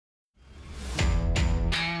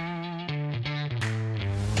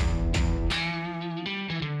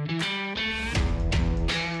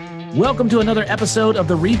Welcome to another episode of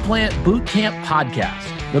the Replant Bootcamp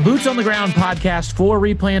Podcast, the Boots on the Ground podcast for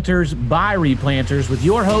replanters by replanters with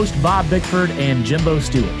your host, Bob Bickford and Jimbo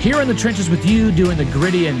Stewart. Here in the trenches with you doing the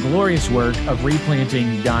gritty and glorious work of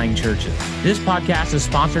replanting dying churches. This podcast is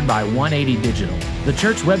sponsored by 180 Digital, the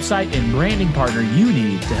church website and branding partner you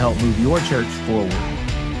need to help move your church forward.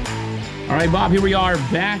 All right, Bob, here we are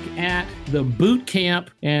back at the boot camp,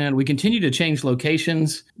 and we continue to change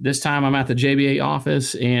locations. This time I'm at the JBA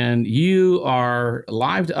office, and you are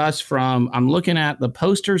live to us from, I'm looking at the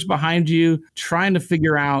posters behind you, trying to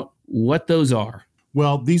figure out what those are.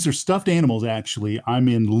 Well, these are stuffed animals, actually. I'm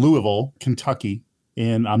in Louisville, Kentucky,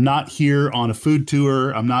 and I'm not here on a food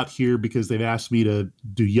tour. I'm not here because they've asked me to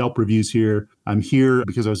do Yelp reviews here. I'm here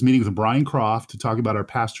because I was meeting with Brian Croft to talk about our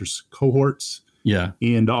pastor's cohorts. Yeah.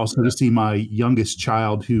 And also to see my youngest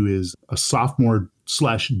child, who is a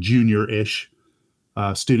sophomore/junior-ish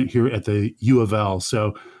student here at the U of L.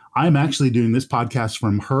 So I'm actually doing this podcast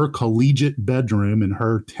from her collegiate bedroom in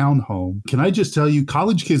her townhome. Can I just tell you,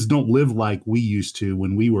 college kids don't live like we used to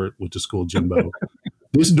when we went to school, Jimbo.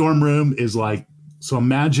 This dorm room is like, so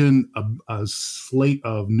imagine a slate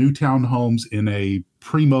of new townhomes in a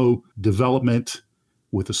primo development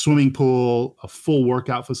with a swimming pool, a full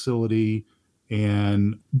workout facility,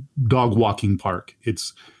 and dog walking park.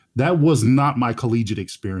 That was not my collegiate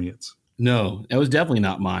experience. No, that was definitely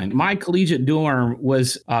not mine. My collegiate dorm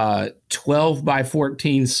was 12 by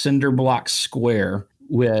 14 cinder block square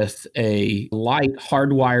with a light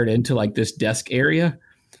hardwired into like this desk area.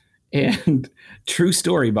 And true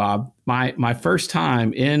story, Bob, my first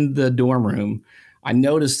time in the dorm room, I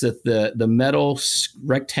noticed that the metal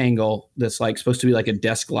rectangle that's like supposed to be like a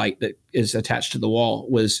desk light that is attached to the wall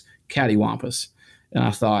was cattywampus. And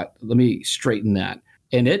I thought, let me straighten that.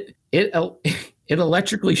 And it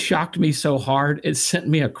electrically shocked me so hard, it sent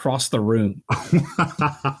me across the room.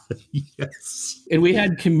 Yes. And we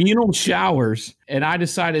had communal showers. And I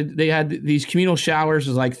decided they had these communal showers.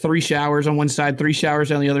 It was like 3 showers on one side, 3 showers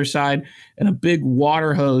on the other side, and a big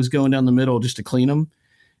water hose going down the middle just to clean them.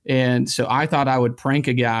 And so I thought I would prank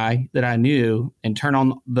a guy that I knew and turn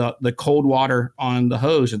on the cold water on the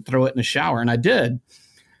hose and throw it in the shower. And I did.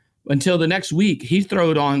 Until the next week, he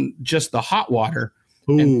threw it on just the hot water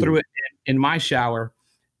and threw it in my shower.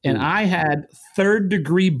 And I had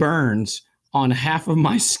 3rd-degree burns on half of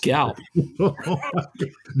my scalp.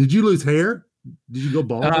 Did you lose hair? Did you go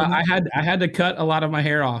bald? I had to cut a lot of my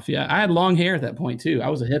hair off. Yeah, I had long hair at that point too. I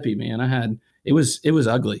was a hippie, man. It was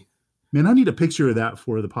ugly. Man, I need a picture of that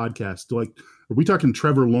for the podcast. Like, are we talking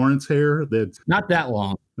Trevor Lawrence hair? That's not that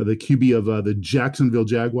long. The QB of the Jacksonville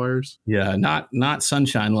Jaguars. Yeah, not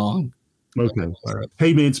sunshine long. Okay. All right.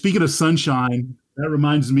 Hey, man, speaking of sunshine, that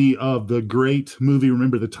reminds me of the great movie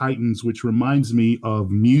Remember the Titans, which reminds me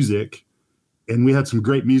of music. And we had some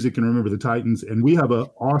great music in Remember the Titans, and we have an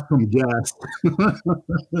awesome guest.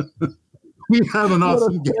 We have an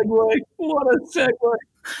awesome guest. What a segue.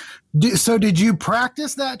 So did you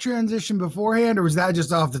practice that transition beforehand, or was that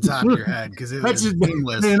just off the top of your head? Because it was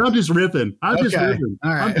seamless. Man, I'm just ripping. All right.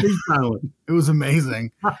 I'm freestyling. It was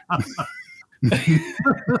amazing.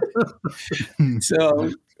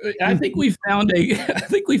 So I think we found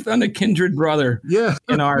a kindred brother. Yeah.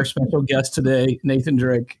 In our special guest today, Nathan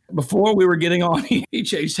Drake. Before we were getting on, he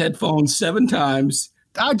changed headphones 7 times.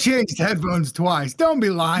 I changed headphones twice. Don't be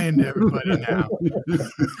lying to everybody now.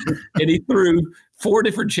 And he threw 4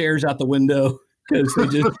 different chairs out the window because they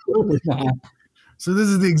just were not. So this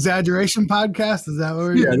is the exaggeration podcast? Is that what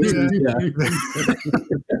we're doing?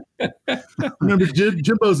 Remember,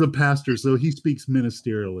 Jimbo's a pastor, so he speaks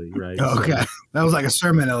ministerially, right? Okay. So. That was like a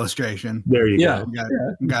sermon illustration. There you go.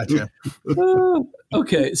 Gotcha.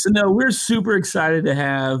 Okay. So no, we're super excited to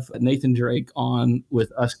have Nathan Drake on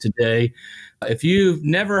with us today. If you've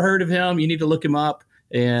never heard of him, you need to look him up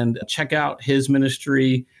and check out his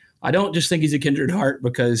ministry. I don't just think he's a kindred heart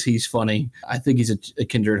because he's funny. I think he's a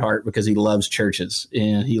kindred heart because he loves churches,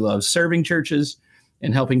 and he loves serving churches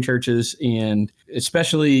and helping churches, and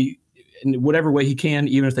especially in whatever way he can,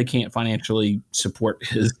 even if they can't financially support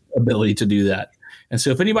his ability to do that. And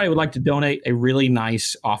so if anybody would like to donate a really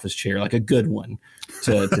nice office chair, like a good one,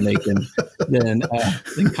 to Nathan, then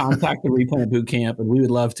contact the Replant Bootcamp, and we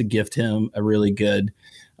would love to gift him a really good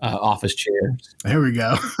office chair. There we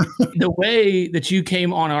go. The way that you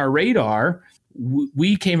came on our radar,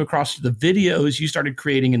 we came across the videos you started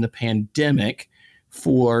creating in the pandemic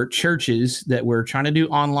for churches that were trying to do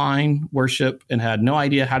online worship and had no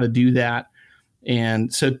idea how to do that.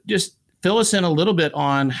 And so just fill us in a little bit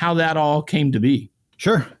on how that all came to be.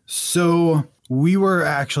 Sure. So we were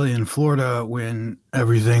actually in Florida when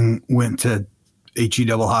everything went to HE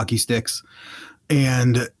double hockey sticks.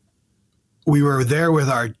 And we were there with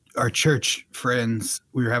our church friends.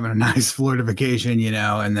 We were having a nice Florida vacation,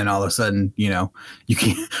 and then all of a sudden, you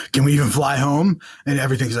can we even fly home? And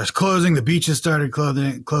everything starts closing. The beaches started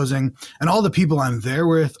closing. And all the people I'm there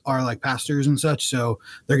with are like pastors and such. So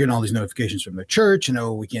they're getting all these notifications from their church.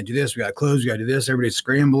 We can't do this. We got to close. We got to do this. Everybody's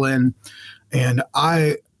scrambling. And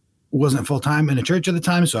I wasn't full time in a church at the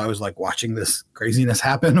time. So I was like watching this craziness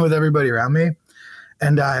happen with everybody around me.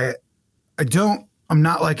 And I'm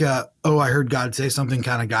not like I heard God say something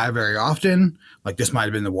kind of guy very often. Like this might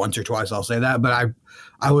have been the once or twice I'll say that. But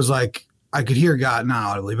I was like, I could hear God,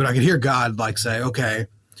 not audibly, but I could hear God like say, okay,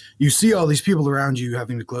 you see all these people around you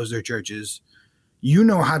having to close their churches. You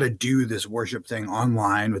know how to do this worship thing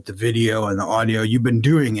online with the video and the audio. You've been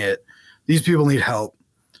doing it. These people need help.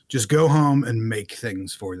 Just go home and make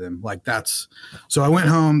things for them. So I went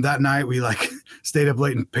home that night. We stayed up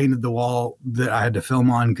late and painted the wall that I had to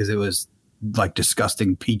film on because it was like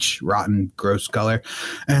disgusting peach, rotten, gross color.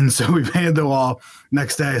 And so we painted the wall.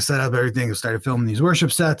 Next day I set up everything and started filming these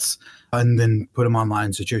worship sets and then put them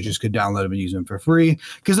online so churches could download them and use them for free.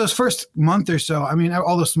 Because those first month or so,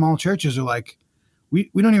 all the small churches are like, we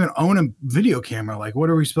don't even own a video camera. Like, what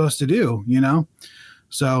are we supposed to do?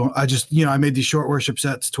 So I just, I made these short worship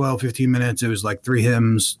sets, 12, 15 minutes. It was like 3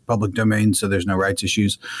 hymns, public domain, so there's no rights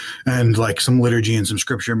issues, and like some liturgy and some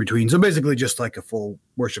scripture in between. So basically just like a full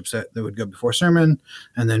worship set that would go before sermon,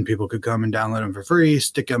 and then people could come and download them for free,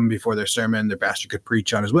 stick them before their sermon. Their pastor could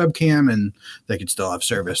preach on his webcam, and they could still have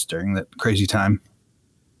service during that crazy time.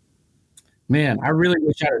 Man, I really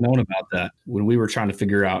wish I'd have known about that when we were trying to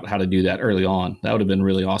figure out how to do that early on. That would have been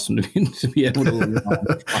really awesome to be able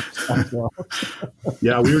to.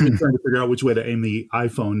 Yeah, we were just trying to figure out which way to aim the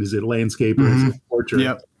iPhone. Is it landscape or is it portrait?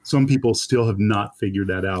 Yep. Some people still have not figured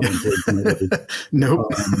that out.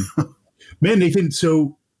 Nope. Man, Nathan,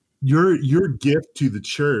 so your gift to the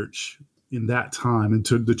church in that time, and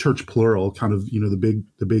to the church plural, kind of, the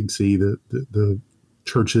big C, the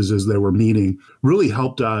churches as they were meeting, really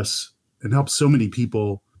helped us and helped so many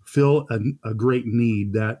people fill a great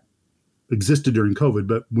need that existed during COVID.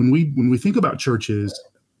 But when we think about churches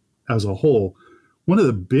as a whole, one of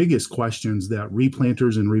the biggest questions that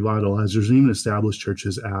replanters and revitalizers and even established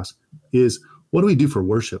churches ask is, what do we do for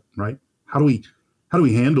worship, right? How do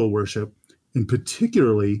we handle worship? And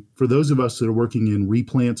particularly for those of us that are working in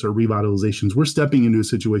replants or revitalizations, we're stepping into a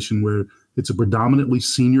situation where it's a predominantly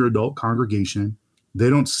senior adult congregation.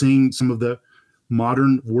 They don't sing some of the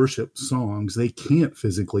modern worship songs. They can't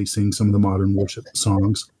physically sing some of the modern worship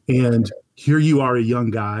songs. And here you are, a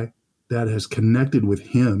young guy that has connected with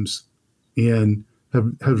hymns and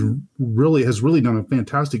has really done a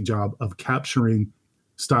fantastic job of capturing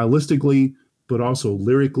stylistically, but also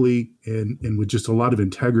lyrically and with just a lot of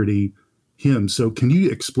integrity hymns. So can you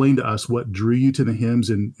explain to us what drew you to the hymns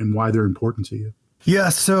and why they're important to you? Yeah.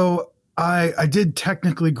 So I did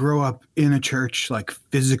technically grow up in a church, like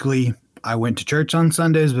physically. I went to church on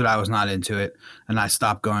Sundays, but I was not into it. And I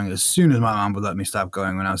stopped going as soon as my mom would let me stop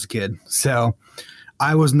going when I was a kid. So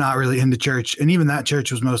I was not really into church. And even that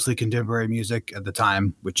church was mostly contemporary music at the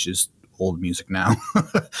time, which is old music now.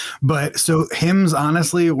 But so hymns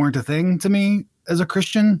honestly weren't a thing to me as a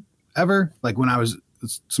Christian ever, like when I was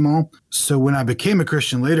small. So when I became a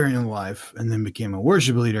Christian later in life and then became a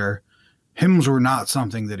worship leader, hymns were not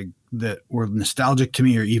something that were nostalgic to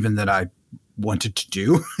me or even that I wanted to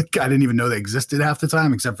do. I didn't even know they existed half the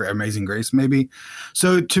time, except for Amazing Grace, maybe.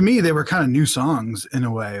 So to me, they were kind of new songs in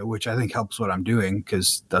a way, which I think helps what I'm doing,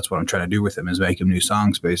 because that's what I'm trying to do with them, is make them new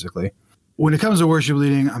songs, basically. When it comes to worship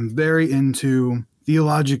leading, I'm very into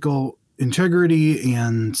theological integrity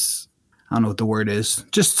and I don't know what the word is,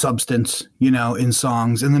 just substance, in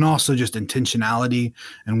songs. And then also just intentionality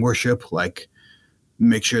and worship, like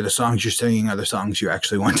make sure the songs you're singing are the songs you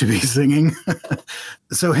actually want to be singing.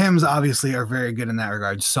 So hymns obviously are very good in that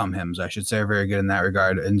regard. Some hymns, I should say, are very good in that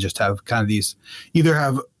regard, and just have kind of these, either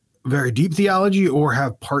have very deep theology or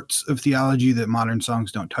have parts of theology that modern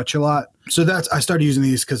songs don't touch a lot. So I started using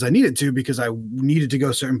these because I needed to, because I needed to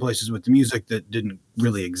go certain places with the music that didn't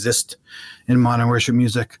really exist in modern worship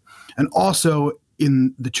music. And also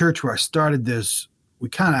in the church where I started this, we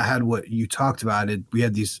kind of had what you talked about. We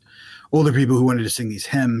had these older people who wanted to sing these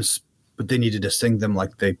hymns, but they needed to sing them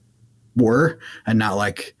like they were and not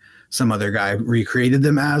like some other guy recreated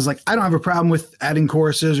them as. Like, I don't have a problem with adding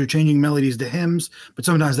choruses or changing melodies to hymns, but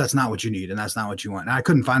sometimes that's not what you need and that's not what you want. And I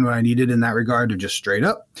couldn't find what I needed in that regard, or just straight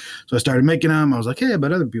up. So I started making them. I was like, hey,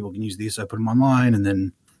 but other people can use these. So I put them online, and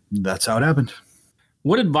then that's how it happened.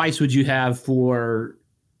 What advice would you have for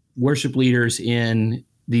worship leaders in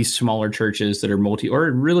these smaller churches that are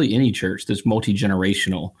or really any church that's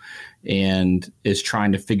multi-generational and is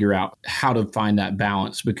trying to figure out how to find that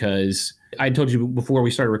balance. Because I told you before we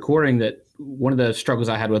started recording that one of the struggles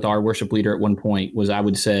I had with our worship leader at one point was I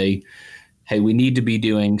would say, hey, we need to be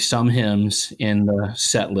doing some hymns in the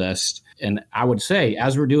set list. And I would say,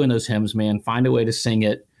 as we're doing those hymns, man, find a way to sing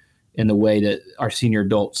it in the way that our senior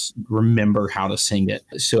adults remember how to sing it.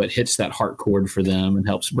 So it hits that heart chord for them and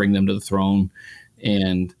helps bring them to the throne.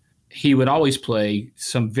 And he would always play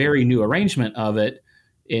some very new arrangement of it.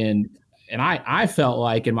 And I felt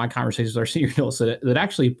like in my conversations with our senior adults that it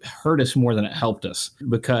actually hurt us more than it helped us,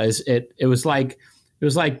 because it was like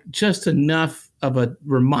just enough of a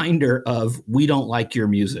reminder of, we don't like your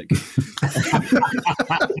music.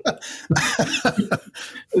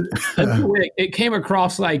 It came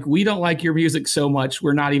across like, we don't like your music so much,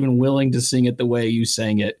 we're not even willing to sing it the way you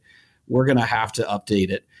sang it. We're going to have to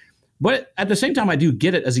update it. But at the same time, I do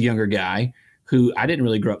get it as a younger guy who I didn't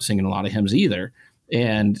really grow up singing a lot of hymns either.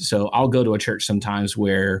 And so I'll go to a church sometimes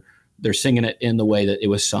where they're singing it in the way that it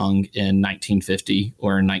was sung in 1950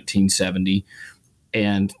 or in 1970.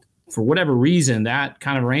 And for whatever reason, that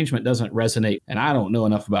kind of arrangement doesn't resonate. And I don't know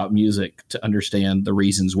enough about music to understand the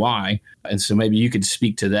reasons why. And so maybe you could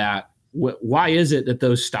speak to that. Why is it that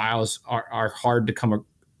those styles are hard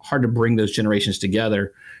to bring those generations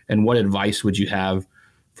together? And what advice would you have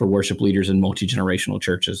for worship leaders in multi-generational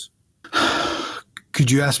churches? Could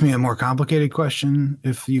you ask me a more complicated question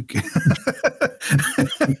if you can?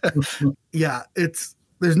 Yeah,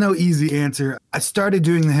 there's no easy answer. I started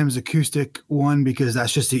doing the hymns acoustic, one, because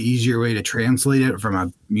that's just an easier way to translate it from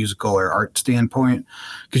a musical or art standpoint,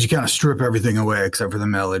 because you kind of strip everything away except for the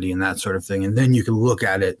melody and that sort of thing. And then you can look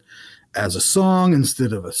at it as a song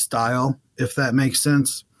instead of a style, if that makes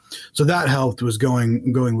sense. So that helped, was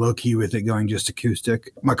going low key with it, going just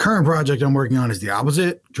acoustic. My current project I'm working on is the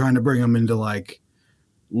opposite, trying to bring them into like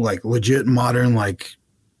legit modern, like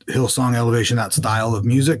Hillsong Elevation, that style of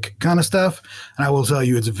music kind of stuff. And I will tell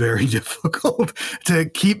you, it's very difficult to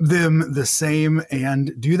keep them the same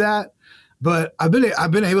and do that. But I've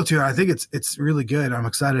been able to. I think it's really good. I'm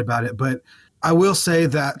excited about it. But I will say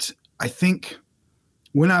that I think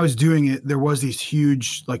when I was doing it, there was these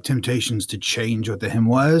huge like temptations to change what the hymn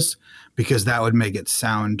was, because that would make it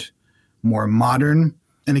sound more modern.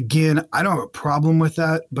 And again, I don't have a problem with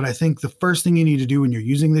that, but I think the first thing you need to do when you're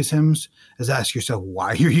using these hymns is ask yourself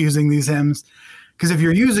why you're using these hymns. Because if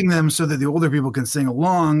you're using them so that the older people can sing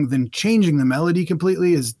along, then changing the melody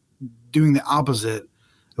completely is doing the opposite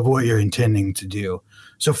of what you're intending to do.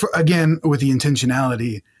 So again, with the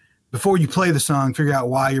intentionality, before you play the song, figure out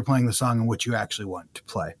why you're playing the song and what you actually want to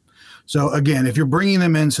play. So again, if you're bringing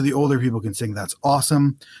them in so the older people can sing, that's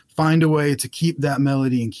awesome. Find a way to keep that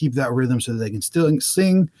melody and keep that rhythm so that they can still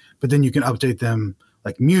sing, but then you can update them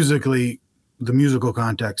like musically, the musical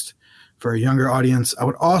context for a younger audience. I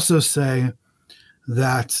would also say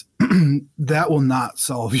that that will not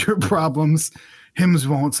solve your problems. Hymns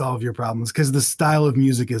won't solve your problems because the style of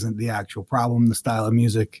music isn't the actual problem. The style of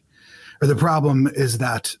music, or the problem is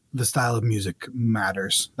that the style of music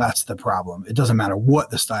matters. That's the problem. It doesn't matter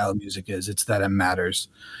what the style of music is. It's that it matters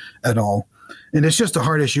at all. And it's just a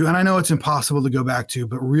hard issue. And I know it's impossible to go back to,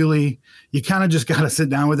 but really you kind of just got to sit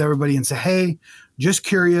down with everybody and say, hey, just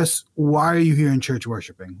curious, why are you here in church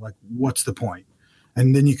worshiping? Like, what's the point?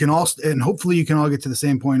 And then you can all, and hopefully you can all get to the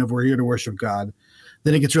same point of we're here to worship God.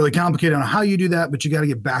 Then it gets really complicated on how you do that, but you got to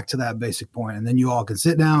get back to that basic point. And then you all can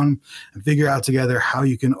sit down and figure out together how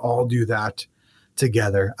you can all do that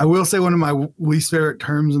together. I will say one of my least favorite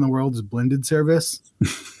terms in the world is blended service.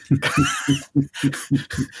 Because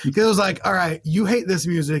it was like, all right, you hate this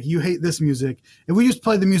music, you hate this music. If we just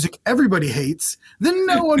play the music everybody hates, then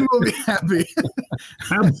no one will be happy.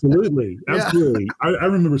 Absolutely. Absolutely. Yeah. I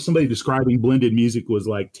remember somebody describing blended music was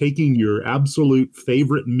like taking your absolute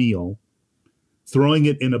favorite meal, throwing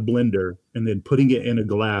it in a blender, and then putting it in a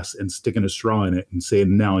glass and sticking a straw in it and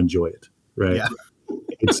saying, now enjoy it. Right. Yeah.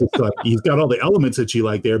 It's just like, you've got all the elements that you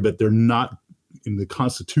like there, but they're not in the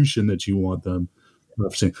constitution that you want them.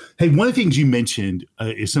 Hey, one of the things you mentioned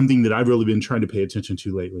is something that I've really been trying to pay attention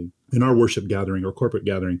to lately in our worship gathering or corporate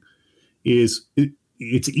gathering is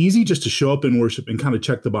it's easy just to show up in worship and kind of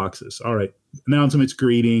check the boxes. All right, announcements,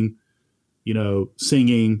 greeting,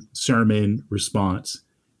 singing, sermon, response,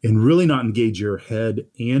 and really not engage your head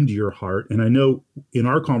and your heart. And I know in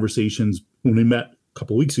our conversations when we met a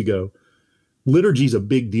couple of weeks ago, liturgy is a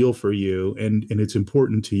big deal for you and it's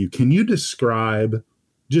important to you. Can you describe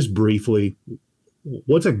just briefly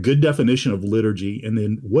what's a good definition of liturgy? And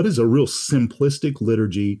then what is a real simplistic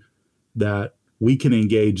liturgy that we can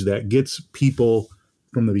engage that gets people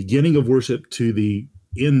from the beginning of worship to the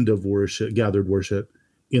end of worship, gathered worship,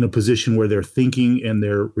 in a position where they're thinking and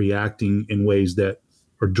they're reacting in ways that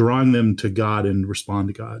are drawing them to God and respond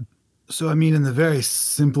to God. So, I mean, in the very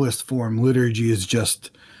simplest form, liturgy is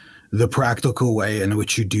just the practical way in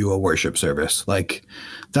which you do a worship service. Like,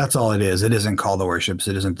 that's all it is. It isn't call to worships.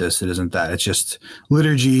 It isn't this. It isn't that. It's just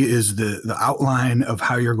liturgy is the outline of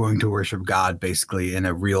how you're going to worship God, basically, in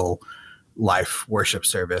a real life worship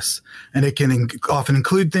service. And it can often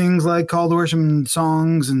include things like call to worship and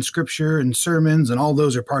songs and scripture and sermons, and all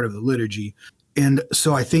those are part of the liturgy. And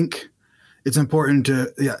so I think it's important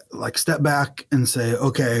to step back and say,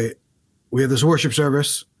 okay, we have this worship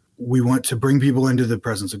service. We want to bring people into the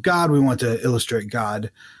presence of God. We want to illustrate God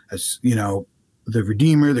as, the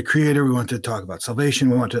Redeemer, the Creator. We want to talk about salvation.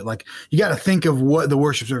 We want to, you got to think of what the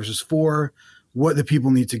worship service is for, what the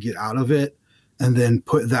people need to get out of it, and then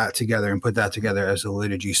put that together as a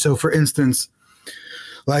liturgy. So, for instance,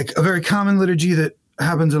 a very common liturgy that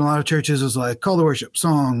happens in a lot of churches is call to worship,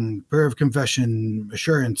 song, prayer of confession,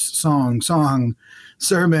 assurance, song,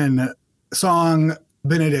 sermon, song,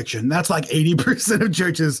 benediction. That's 80% of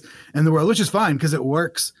churches in the world, which is fine because it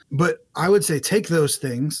works. But I would say take those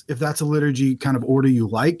things, if that's a liturgy kind of order you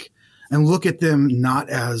like, and look at them not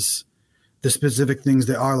as the specific things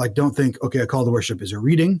they are. Don't think, okay, a call to worship is a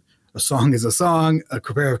reading, a song is a song, a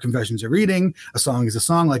prayer of confession is a reading, a song is a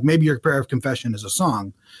song. Maybe your prayer of confession is a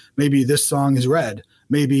song. Maybe this song is read.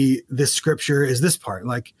 Maybe this scripture is this part.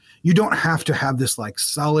 You don't have to have this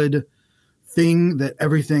solid thing that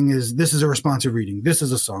everything is, this is a responsive reading, this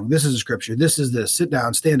is a song, this is a scripture, this is this, sit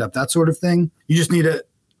down, stand up, that sort of thing. You just need to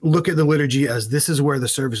look at the liturgy as this is where the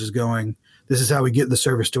service is going. This is how we get the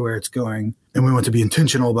service to where it's going. And we want to be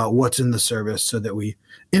intentional about what's in the service so that we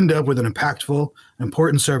end up with an impactful,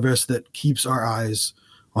 important service that keeps our eyes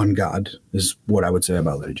on God, is what I would say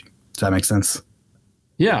about liturgy. Does that make sense?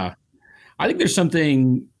 Yeah. I think there's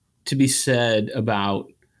something to be said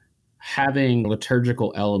about having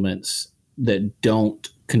liturgical elements that don't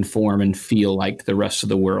conform and feel like the rest of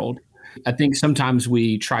the world. I think sometimes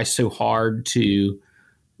we try so hard to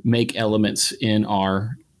make elements in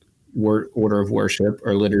our order of worship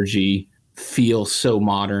or liturgy feel so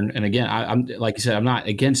modern. And again, I'm like you said, I'm not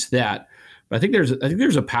against that, but I think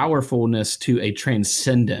there's a powerfulness to a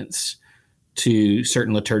transcendence to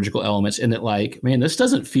certain liturgical elements, in that this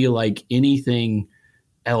doesn't feel like anything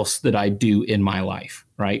else that I do in my life,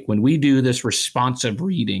 right? When we do this responsive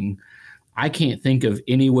reading, I can't think of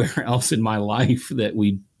anywhere else in my life that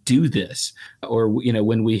we do this, or,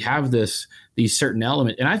 when we have these certain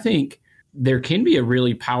elements. And I think there can be a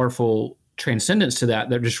really powerful transcendence to that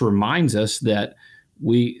just reminds us that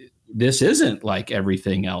this isn't like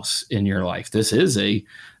everything else in your life. This is a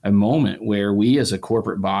moment where we as a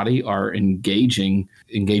corporate body are engaging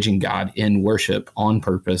God in worship on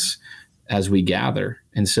purpose as we gather.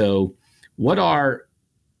 And so what are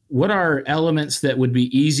elements that would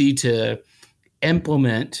be easy to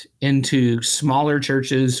implement into smaller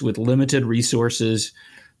churches with limited resources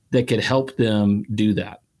that could help them do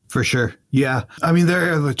that? For sure. Yeah. I mean,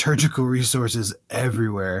 there are liturgical resources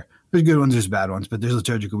everywhere. There's good ones, there's bad ones, but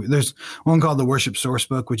there's one called the Worship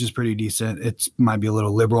Sourcebook, which is pretty decent. It might be a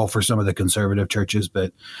little liberal for some of the conservative churches,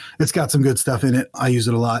 but it's got some good stuff in it. I use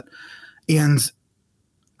it a lot. And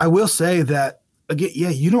I will say that, again,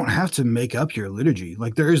 you don't have to make up your liturgy.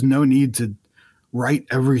 There is no need to write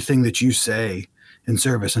everything that you say in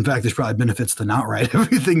service. In fact, there's probably benefits to not write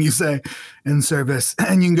everything you say in service.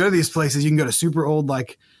 And you can go to these places, you can go to super old,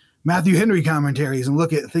 Matthew Henry commentaries and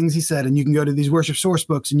look at things he said. And you can go to these worship source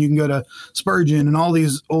books, and you can go to Spurgeon and all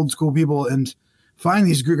these old school people and find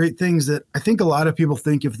these great things that I think a lot of people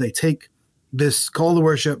think if they take this call to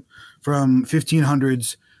worship from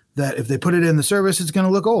 1500s, that if they put it in the service, it's going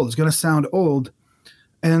to look old. It's going to sound old.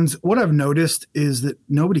 And what I've noticed is that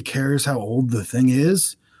nobody cares how old the thing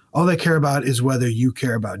is. All they care about is whether you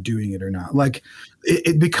care about doing it or not.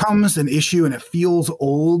 It becomes an issue and it feels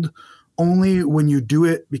old only when you do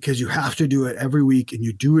it because you have to do it every week, and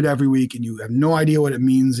you do it every week and you have no idea what it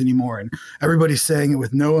means anymore. And everybody's saying it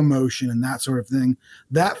with no emotion and that sort of thing.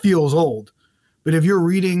 That feels old. But if you're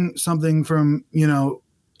reading something from,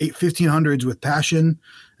 1500s with passion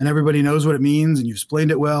and everybody knows what it means and you've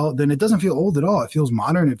explained it well, then it doesn't feel old at all. It feels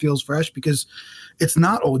modern. It feels fresh because it's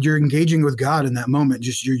not old. You're engaging with God in that moment.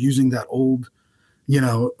 Just you're using that old,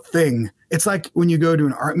 thing. It's like when you go to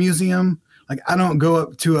an art museum. I don't go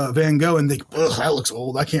up to a Van Gogh and think, ugh, that looks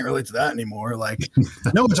old. I can't relate to that anymore.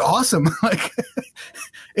 No, it's awesome.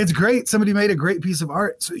 It's great. Somebody made a great piece of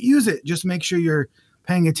art. So use it. Just make sure you're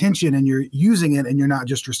paying attention and you're using it and you're not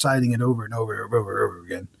just reciting it over and over and over and over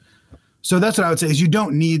again. So that's what I would say is you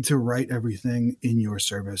don't need to write everything in your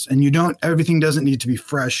service, and everything doesn't need to be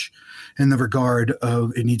fresh in the regard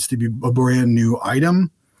of it needs to be a brand new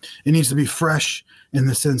item. It needs to be fresh in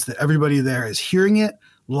the sense that everybody there is hearing it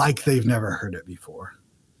like they've never heard it before,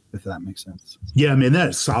 if that makes sense. Yeah, man,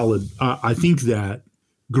 that's solid. I think that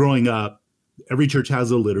growing up, every church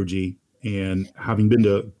has a liturgy, and having been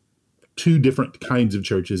to 2 different kinds of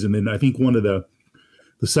churches. And then I think one of the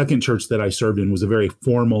second church that I served in was a very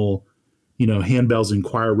formal, handbells and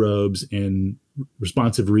choir robes and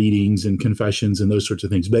responsive readings and confessions and those sorts of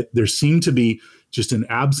things. But there seemed to be just an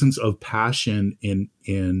absence of passion and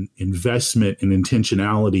investment and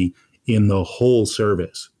intentionality in the whole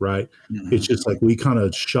service, right? Mm-hmm. It's just like we kind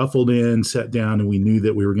of shuffled in, sat down, and we knew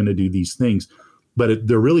that we were going to do these things. But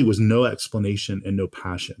there really was no explanation and no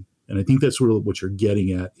passion. And I think that's really what you're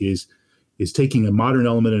getting at is taking a modern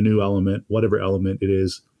element, a new element, whatever element it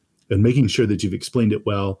is, and making sure that you've explained it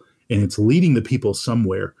well, and it's leading the people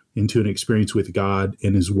somewhere into an experience with God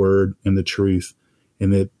and His Word and the truth,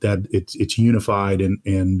 and that it's unified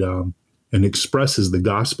and expresses the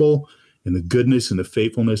gospel and the goodness and the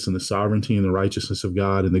faithfulness and the sovereignty and the righteousness of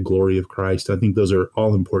God and the glory of Christ. I think those are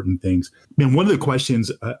all important things. Man, one of the questions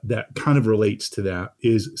that kind of relates to that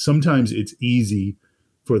is sometimes it's easy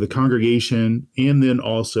for the congregation and then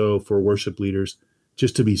also for worship leaders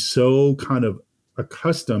just to be so kind of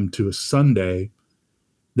accustomed to a Sunday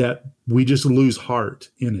that we just lose heart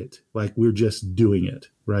in it. Like we're just doing it,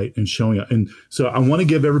 right? And showing up. And so I want to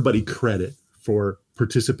give everybody credit for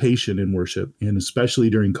participation in worship, and especially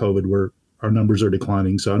during COVID where our numbers are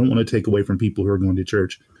declining. So I don't want to take away from people who are going to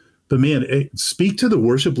church. But man, speak to the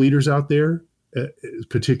worship leaders out there,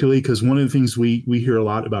 particularly because one of the things we hear a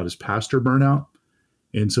lot about is pastor burnout.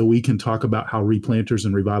 And so we can talk about how replanters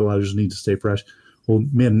and revitalizers need to stay fresh. Well,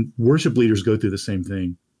 man, worship leaders go through the same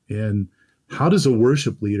thing. And how does a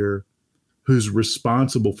worship leader who's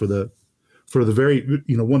responsible for the very,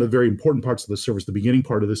 one of the very important parts of the service, the beginning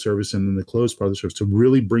part of the service and then the close part of the service, to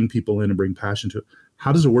really bring people in and bring passion to it?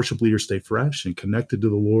 How does a worship leader stay fresh and connected to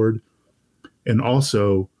the Lord? And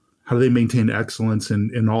also, how do they maintain excellence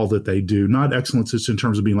in all that they do? Not excellence just in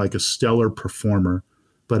terms of being like a stellar performer,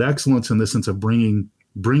 but excellence in the sense of bringing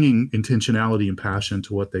intentionality and passion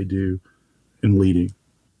to what they do in leading.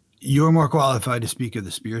 You're more qualified to speak of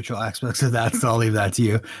the spiritual aspects of that, so I'll leave that to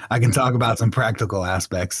you. I can talk about some practical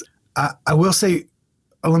aspects. I will say,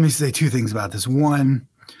 let me say 2 things about this. One,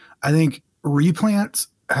 I think replants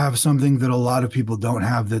have something that a lot of people don't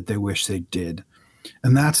have that they wish they did.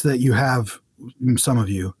 And that's that you have, some of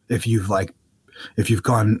you, if you've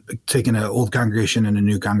taken an old congregation and a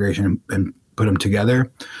new congregation and put them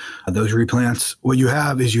together, those replants, what you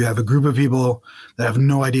have is you have a group of people that have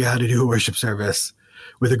no idea how to do a worship service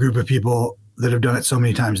with a group of people that have done it so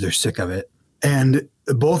many times they're sick of it. And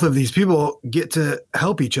both of these people get to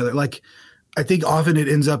help each other. Like, I think often it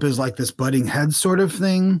ends up as like this butting heads sort of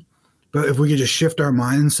thing. But if we could just shift our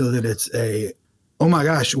minds so that it's oh my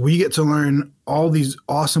gosh, we get to learn all these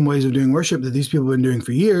awesome ways of doing worship that these people have been doing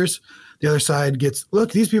for years. The other side gets,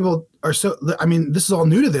 look, these people are this is all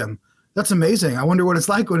new to them. That's amazing. I wonder what it's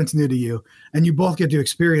like when it's new to you. And you both get to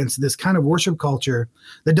experience this kind of worship culture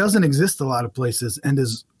that doesn't exist a lot of places and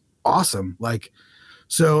is awesome.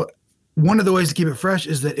 So one of the ways to keep it fresh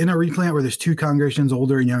is that in a replant where there's 2 congregations,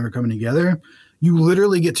 older and younger, coming together, you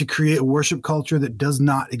literally get to create a worship culture that does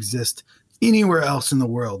not exist anywhere else in the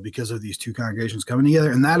world because of these 2 congregations coming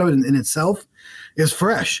together. And that in itself is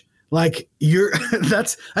fresh. Like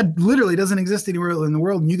that literally doesn't exist anywhere in the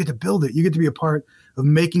world. And you get to build it. You get to be a part of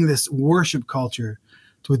making this worship culture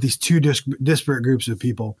with these 2 disparate groups of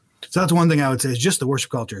people. So that's one thing I would say is just the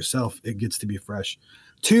worship culture itself. It gets to be fresh.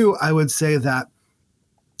 2, I would say that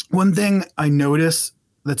one thing I notice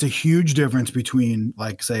that's a huge difference between,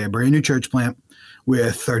 like, say, a brand new church plant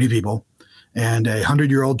with 30 people and a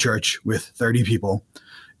 100-year-old church with 30 people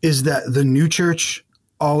is that the new church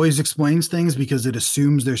always explains things because it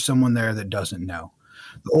assumes there's someone there that doesn't know.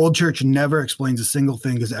 The old church never explains a single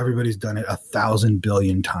thing because everybody's done it 1,000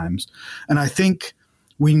 billion times. And I think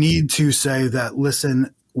we need to say that,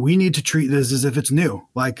 listen, we need to treat this as if it's new,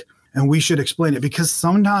 and we should explain it, because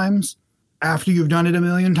sometimes after you've done it a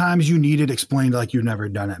million times, you need it explained like you've never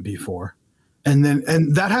done it before. And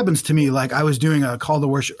that happens to me. Like, I was doing a call to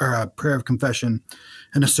worship or a prayer of confession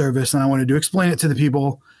in a service, and I wanted to explain it to the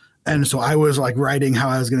people. And so I was like writing how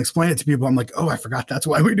I was going to explain it to people. I'm like, oh, I forgot that's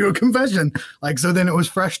why we do a confession. So then it was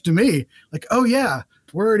fresh to me. Like, oh yeah,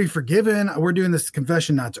 we're already forgiven. We're doing this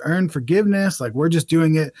confession not to earn forgiveness. We're just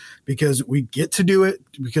doing it because we get to do it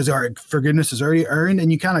because our forgiveness is already earned.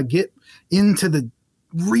 And you kind of get into the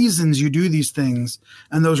reasons you do these things,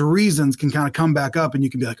 and those reasons can kind of come back up and you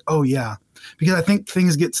can be like, oh yeah, because I think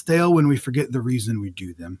things get stale when we forget the reason we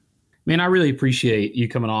do them. Man, I really appreciate you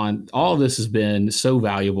coming on. All of this has been so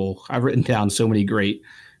valuable. I've written down so many great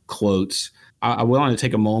quotes. I wanted to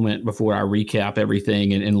take a moment before I recap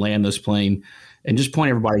everything and land this plane and just point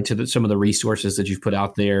everybody to some of the resources that you've put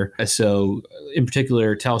out there. So in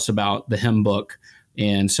particular, tell us about the hymn book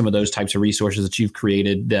and some of those types of resources that you've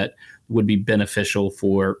created that would be beneficial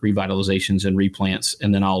for revitalizations and replants,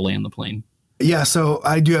 and then I'll land the plane. Yeah, so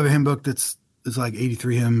I do have a hymn book it's like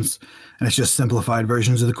 83 hymns, and it's just simplified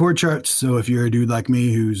versions of the chord charts. So if you're a dude like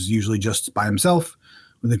me who's usually just by himself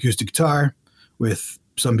with an acoustic guitar, with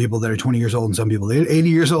some people that are 20 years old and some people that are 80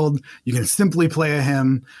 years old, you can simply play a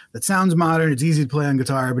hymn that sounds modern. It's easy to play on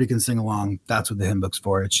guitar, but you can sing along. That's what the hymn book's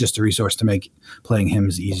for. It's just a resource to make playing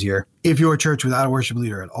hymns easier. If you're a church without a worship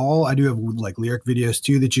leader at all, I do have like lyric videos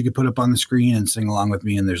too that you could put up on the screen and sing along with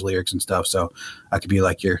me, and there's lyrics and stuff. So I could be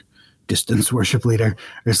like your distance worship leader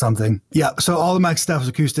or something. Yeah. So all of my stuff is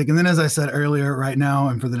acoustic. And then, as I said earlier, right now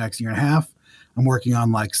and for the next year and a half, I'm working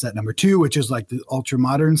on like set number 2, which is like the ultra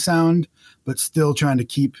modern sound, but still trying to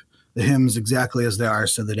keep the hymns exactly as they are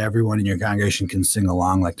so that everyone in your congregation can sing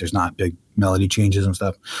along. Like there's not big melody changes and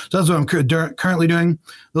stuff. So that's what I'm currently doing.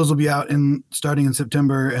 Those will be out starting in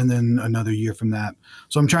September and then another year from that.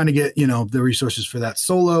 So I'm trying to get, the resources for that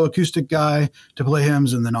solo acoustic guy to play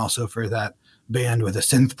hymns, and then also for that band with a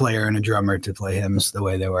synth player and a drummer to play hymns the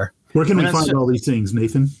way they were. Where can we find all these things,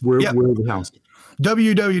 Nathan? Where are they housed?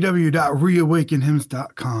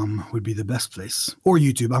 www.reawakenhymns.com would be the best place, or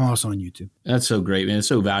YouTube. I'm also on YouTube. That's so great, man. It's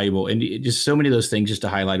so valuable. And just so many of those things, just to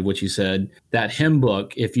highlight what you said, that hymn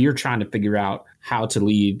book, if you're trying to figure out how to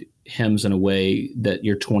lead hymns in a way that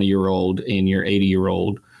your 20-year-old and your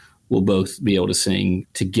 80-year-old will both be able to sing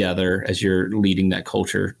together as you're leading that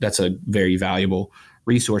culture, that's a very valuable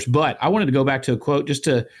resource. But I wanted to go back to a quote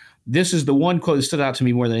this is the one quote that stood out to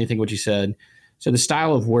me more than anything what you said. So the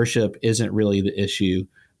style of worship isn't really the issue.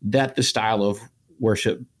 That the style of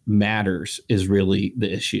worship matters is really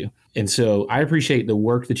the issue. And so I appreciate the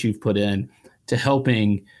work that you've put in to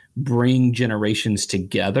helping bring generations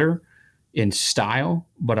together in style,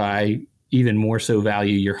 but I even more so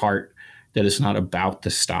value your heart, that it's not about the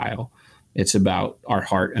style. It's about our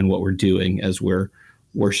heart and what we're doing as we're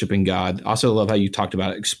worshiping God. Also love how you talked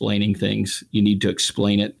about explaining things. You need to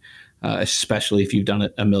explain it, especially if you've done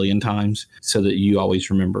it a million times, so that you always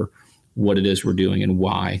remember what it is we're doing and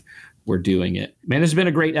why we're doing it. Man, this has been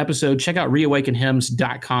a great episode. Check out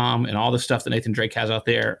reawakenhymns.com and all the stuff that Nathan Drake has out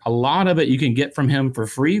there. A lot of it you can get from him for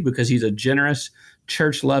free because he's a generous,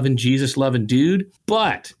 church-loving, Jesus-loving dude.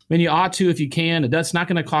 But, man, you ought to if you can. That's not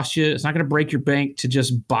going to cost you. It's not going to break your bank to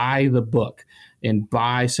just buy the book and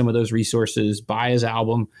buy some of those resources, buy his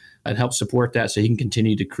album, and help support that so he can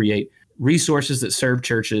continue to create resources that serve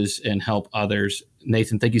churches and help others.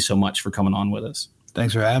 Nathan, thank you so much for coming on with us.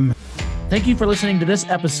 Thanks for having me. Thank you for listening to this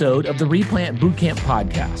episode of the Replant Bootcamp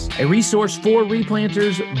Podcast, a resource for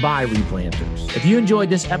replanters by replanters. If you enjoyed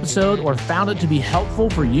this episode or found it to be helpful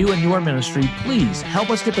for you and your ministry, please help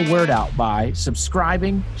us get the word out by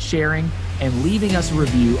subscribing, sharing, and leaving us a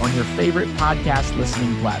review on your favorite podcast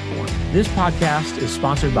listening platform. This podcast is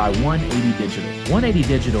sponsored by 180 Digital. 180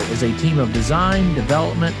 Digital is a team of design,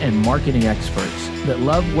 development, and marketing experts that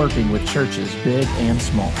love working with churches big and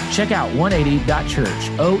small. Check out 180.church,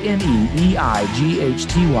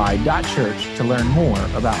 ONEEIGHTY.church to learn more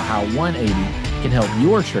about how 180 can help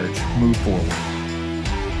your church move forward.